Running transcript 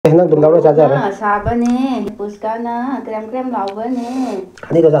Nang tùng đâu đó xa ra. Xa bơ nè, puska na, krem lau bơ nè.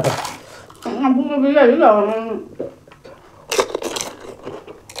 Đi đâu ra thôi. Không có biết gì rồi.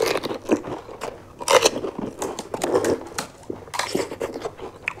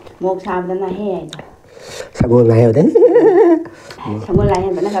 Một sao bên này hè. Sao buồn này rồi đấy. Sao buồn này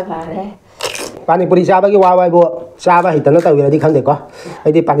bên này phải đấy. Panipuri sao cái wow bộ sao vậy thì nó tao đi không được có.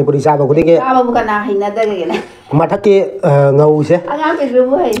 Cái đi panipuri sao cái cái. Sao bukan nah hình ada cái này. Mà thắc cái ngầu chứ. Anh ăn cái gì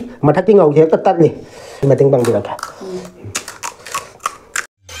vậy? Mà thắc cái ngầu chứ tất đi. Mà tiếng bằng được cả.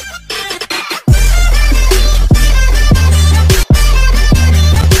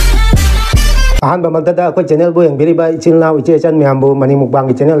 Ahan bamagdada ako channel bu yang biriba channel iche chan miambu mani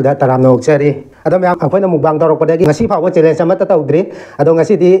mukbang channel da taram no chari ado miam akhoi na mukbang tawrok padagi ngasi phaw challenge ama ta tawdri ado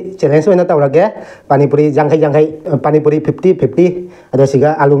ngasi di challenge oina tawrage panipuri jangkai panipuri 50 ado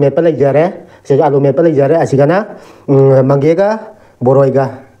siga alu mepa lai jare siga alu mepa lai jare asiga na mangega boroiga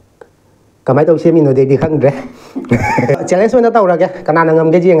kamai taw semi no de di khangre challenge oina tawrage kanana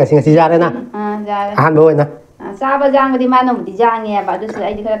ngamge ji ngasi jare na jare ahan bo oina Saba jang di mana mesti jang ya, pak tu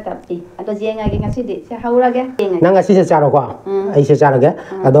saya juga tapi atau jeng lagi ngasih di saya haura ke. Nang ngasih secara kau, ai secara ke,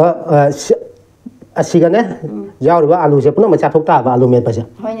 atau asikan ya, jauh dua alu siapa nama macam apa alu met pasal.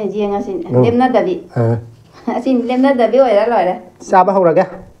 Oh ini jeng ngasih, lemna tapi, asin lemna tapi orang lah. Saba haura ke?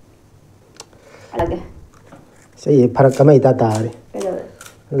 Lagi. Saya parak kami itu tadi.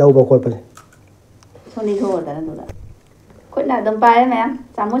 Lau bawa kau pasal. Soni thua dah tu dah. Kau nak dompaiไหม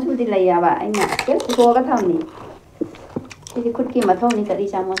Samus mesti laya ba, ini nak. Kau thua ke thau ni? Jadi kau kira thau ni tadi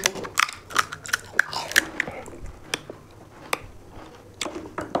Samus.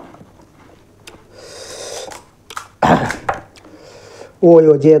 Ôi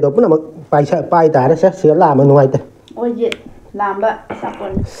ôi je đó, bữa nào bài tả đó sẽ làm mà ngoài thế. Ôi je, làm ba,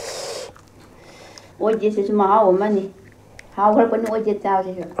 sapon. Ôi je sẽ cuma hao mana ni? Hao kalau pun ôi je tahu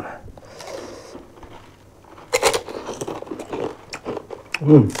sih.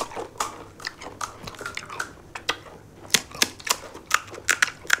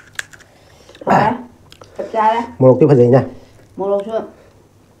 Một lộc tiếp phải gì nha? Một lộc chưa?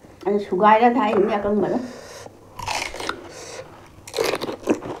 Anh sugai ra thay những nhà cân mà đó.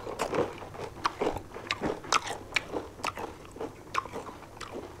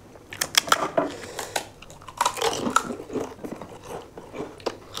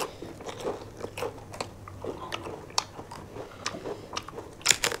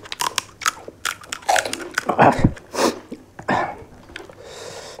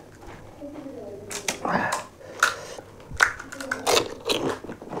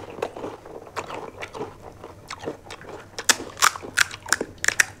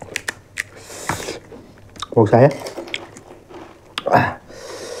 Một sải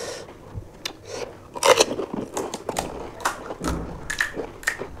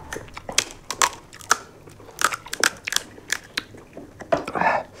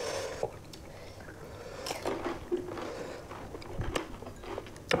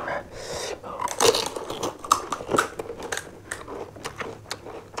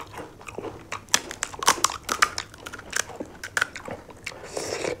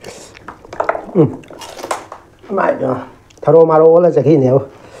mày tharo maro là sẽ khi nhiều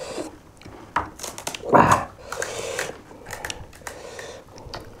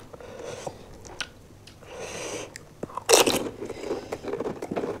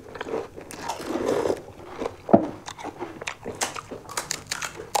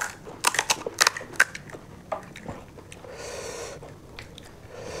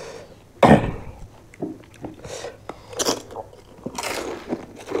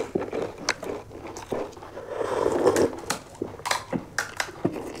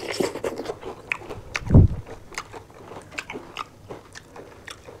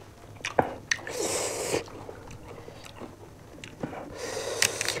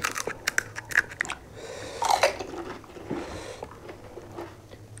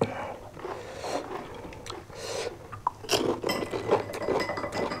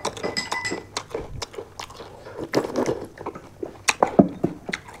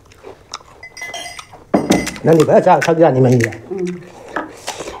Nanti baca saja ni mah ya.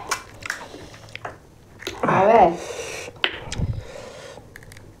 Awe.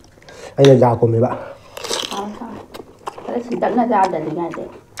 Ai dah aku meba. Kalau sedang nak ada dengan dia.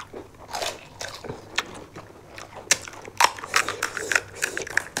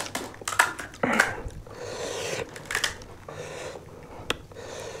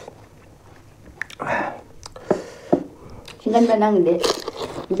 Singan menang dia.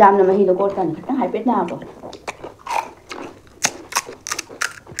 Jam nama hidup korban, kita hybrid na apa?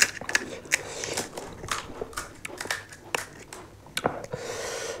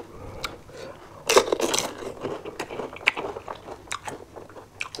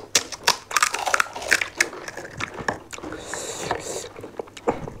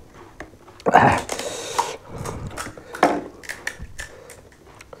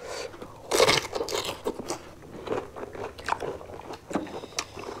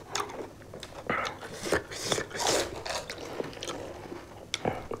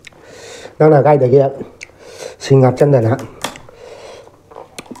 Nang kaidagi sing hapchandana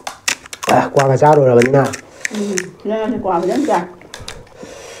kwaga charorabnina nang kwa bdan ja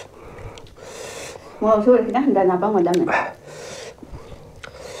mo so kina handana ba ngodam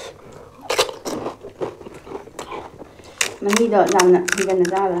mani do namna handana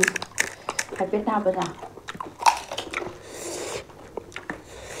ja la hai pe ta ba ja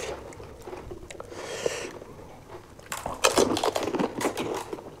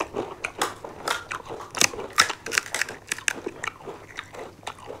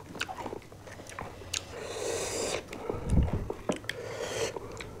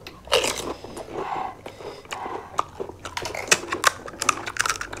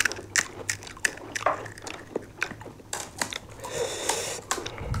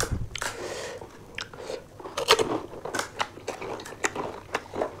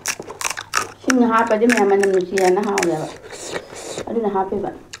Sing hapa di mana mana nusia na hau ya, ada na hapa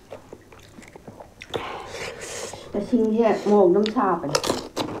ba. Sing dia mau dum sapa.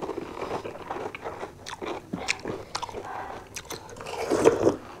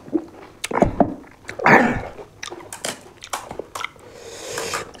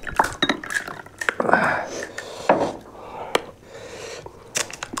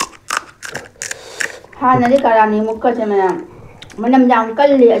 Ha nanti kalau ni muka cuma Manam jam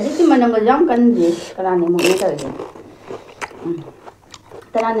kali, jadi manam jam kan je, kalau ni mungkin tu je.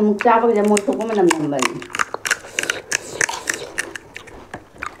 Kalau ni mungkin apa kerja motor pun manam jam balik.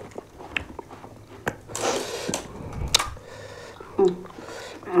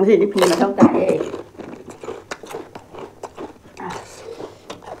 Jadi di pinggir macam tak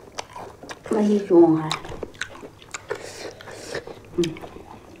masih cuang ah.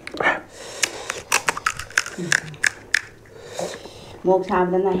 Một sao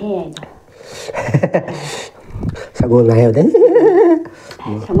đến là hè sao buồn này rồi đấy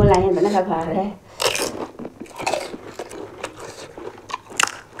sao buồn lại nó gặp phải đấy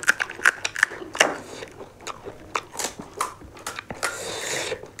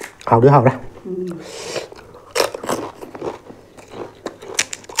học đứa học ra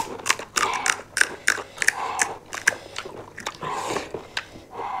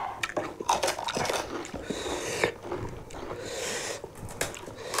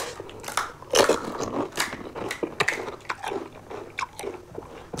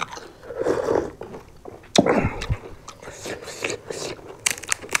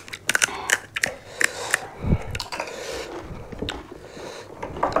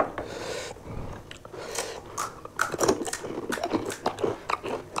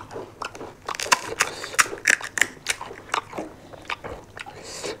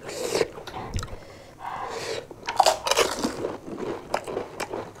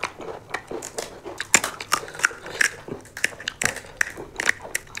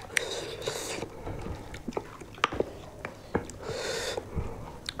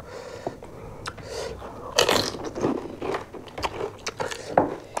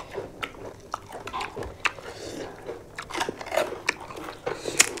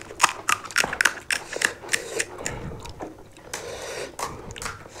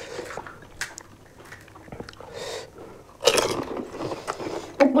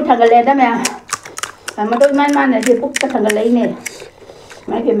Bút thằng lên đó mẹ, mà tôi man này thì bút thằng lấy nè,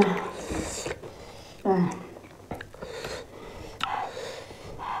 mấy cái mà,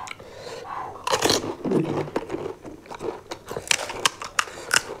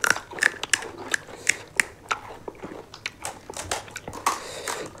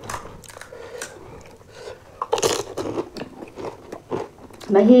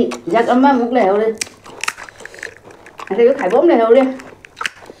 mà hi giặc ấm mà múc lèo đi, anh thấy có khải bốm lèo đi.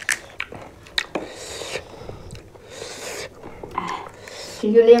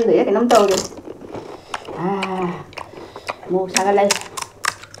 Chị vô liêm để cái nấm tàu đi mua sang cái đây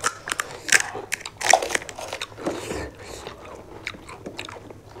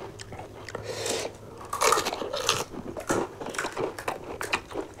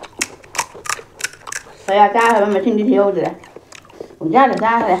phải cha rồi mà xin đi theo rồi cũng ra là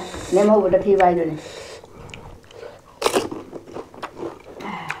ra rồi nên mua được thi vay rồi này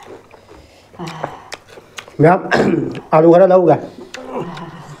mẹ alo ở đâu rồi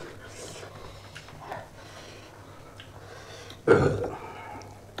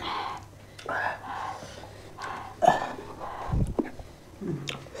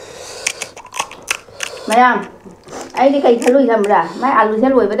mày làm ai đi cây thắt lùi làm ra mấy alu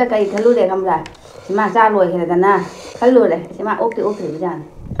thắt lùi với cây thắt lùi để làm ra mà ra lùi thì là na thắt lùi này mà ốp thì bây giờ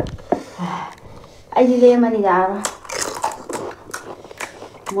ai đi lên mà đi ra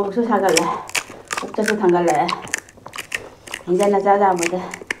một số thằng gần lại ốp cho số thằng gần lại hiện在là ra rồi đấy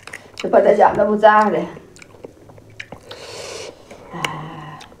But the job was out there.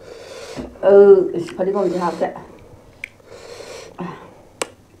 Oh, it's probably going to have that.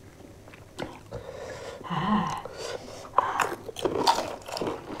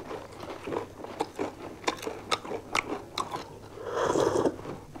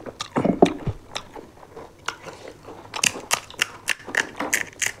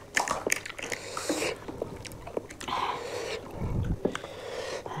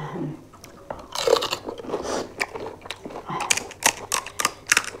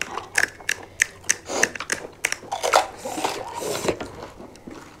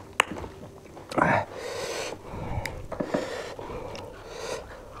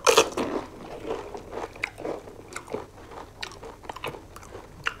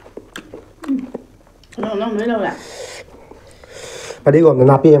 Nó mới đâu ạ? Và đi gồm nó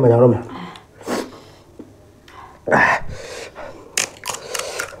nạp mà nhau đâu mà.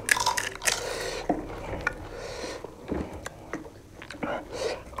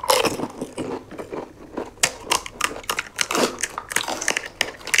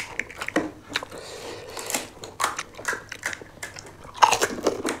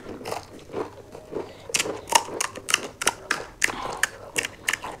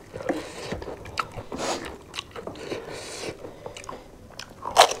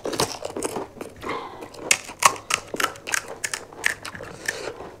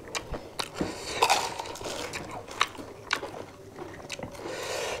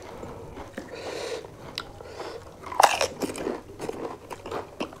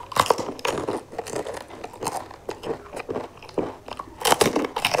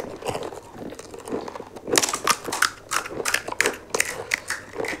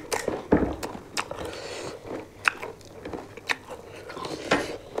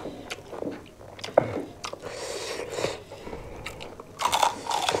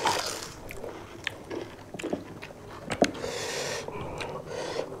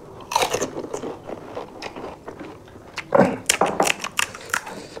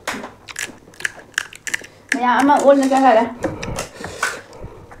 Nhà mà uống cái này đây.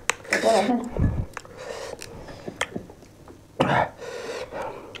 Cái này.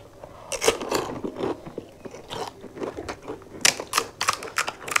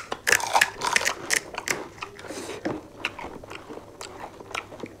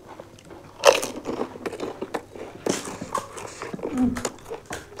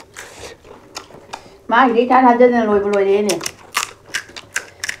 Mà đi thay thay chân lùi đi nè.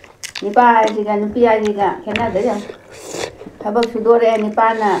 Nipa juga nupia juga kena ada yang habak sudore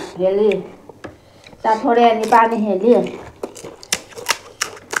nipa na heli ta thore nipa ni heli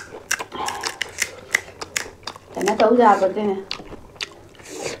kena tahu ja bote ne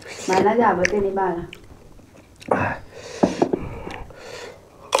mana ja bote nipa la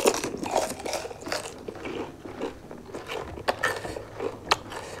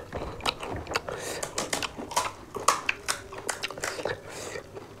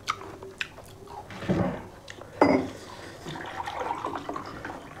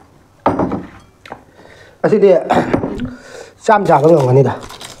Así dia sam ja kan ngani da.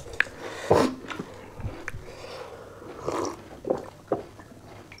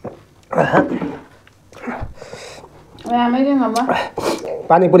 mấy cái ngầm á.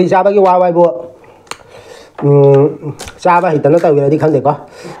 Panipuri sa ba ki wa wai bo. Sa ba hitan na taw di khang de ko.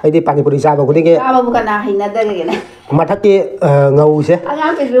 Ai di panipuri sa ba ko di ke. Sa ba bukan nah hina da ke ne. Mathak ki ngau se.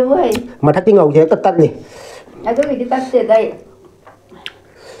 Ang pe ru hai. Mathak ki ngau se tat ni. Ado ki tat se dai.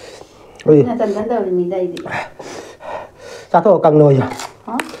 Ui. Nó tần đầu thì mình đây đi. Sao thôi căng nồi rồi.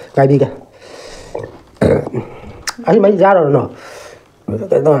 Hả? Cái đi kìa. Anh mấy ra rồi nó.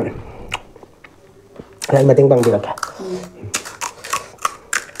 Cái đó. Anh mà tính bằng được kìa.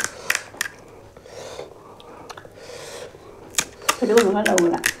 Phải đi con đầu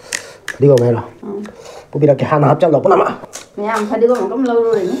rồi. Đi con này rồi. Cô biết là cái hàng hấp cho lộc lắm ạ. Mẹ ăn phải đi con cũng lâu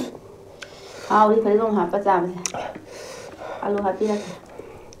rồi nhỉ. Ao đi phải đi con hấp bắt ra. Alo hấp đi ra.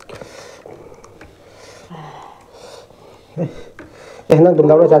 Nang dum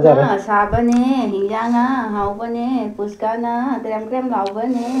daw ra sa. Saba ni, hingga na, hau ni, puska na, krem lau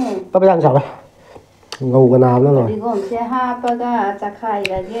ni. Pa pa yang sa ba? Ngau ka na nó rồi. Đi gồm xe ha pa ga cha khai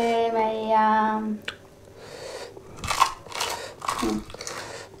ga ge mai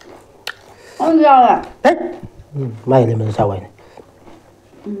Không rau à? Đấy. Mày là mình sao vậy?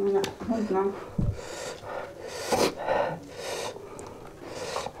 Không ngon.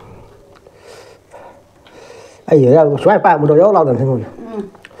 Ai giờ đâu xoay pa một đồ gió lâu rồi thôi.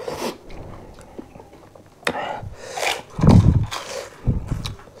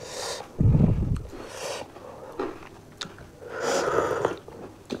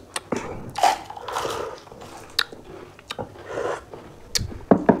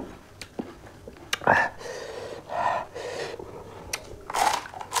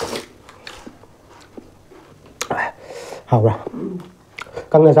 hào ra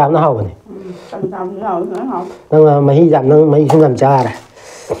căng là sao nó hào này căng sao nó hào đang là mấy giảm nó mấy không làm cha này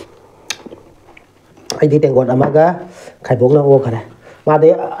anh đi tiền quạt mà cái khai bóng nó ô cả này mà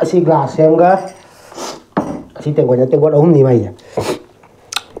để xí glass xem cái xí tiền quạt ống gì mày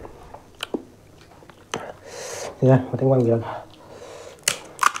vậy mà tiền quạt gì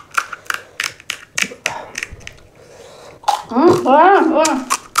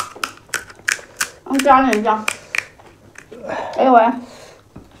ông cha này sao ấy rồi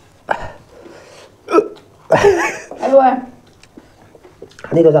ấy rồi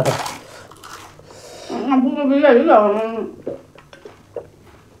đi đâu ra thôi ăn cũng cái gì rồi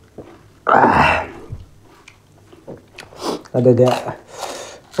để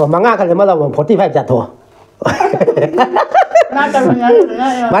còn mang cái mà là 45 chặt thôi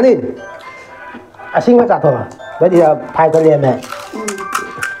mà đi xin cái chặt thôi bây giờ phải cái liền này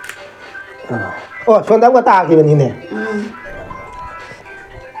ồ xuân đóng cái ta kia bên này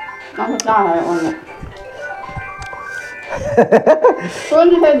nó thật ra là on này xuân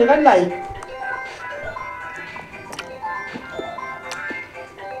như thế thì cái này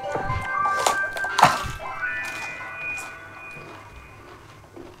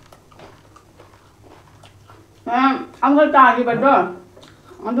ông có trà gì vậy đó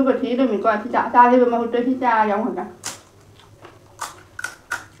ông tôi có thí rồi mình coi thì trà đi mà hồi tới thì trà giống hả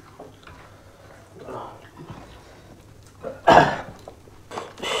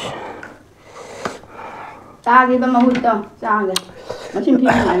trà đi mà hồi tới trà kìa nó chim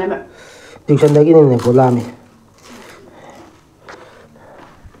này này bạn đi chân đấy cái này của làm này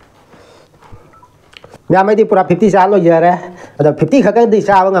nhà mấy đi pura 50 साल हो जा रहा है अगर 50 खा के दी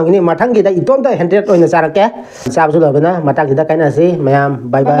Sao ngam ni mathang kita itom ta 100 oina sarake Sao सुलो बना मटा kita kaina si ma'am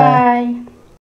bye bye